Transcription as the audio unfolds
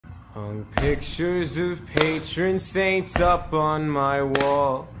Hung pictures of patron saints up on my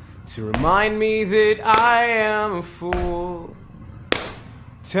wall to remind me that I am a fool.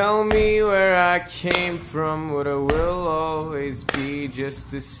 Tell me where I came from, what I will always be,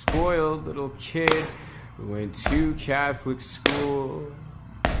 just a spoiled little kid who went to Catholic school.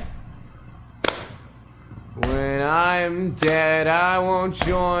 When I am dead, I won't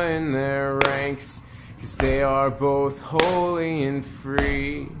join their ranks, 'cause they are both holy and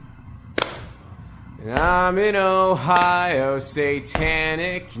free. And I'm in Ohio,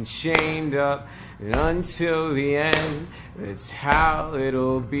 satanic and chained up, and until the end, that's how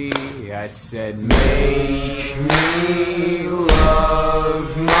it'll be. I said, make me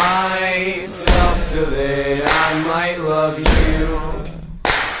love myself so that I might love you.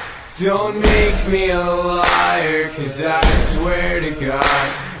 Don't make me a liar, 'cause I swear to God,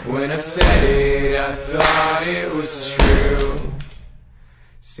 when I said it, I thought it was true.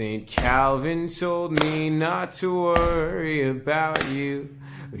 St. Calvin told me not to worry about you,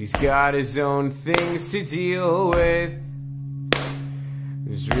 but he's got his own things to deal with.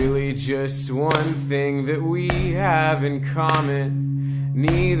 There's really just one thing that we have in common: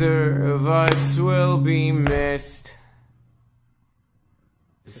 neither of us will be missed.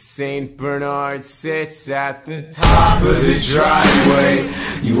 St. Bernard sits at the top of the driveway.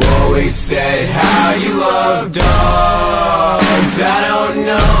 You always said how you love dogs. I don't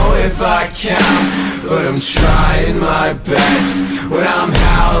know if I count, but I'm trying my best when I'm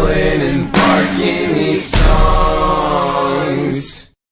howling and barking these songs.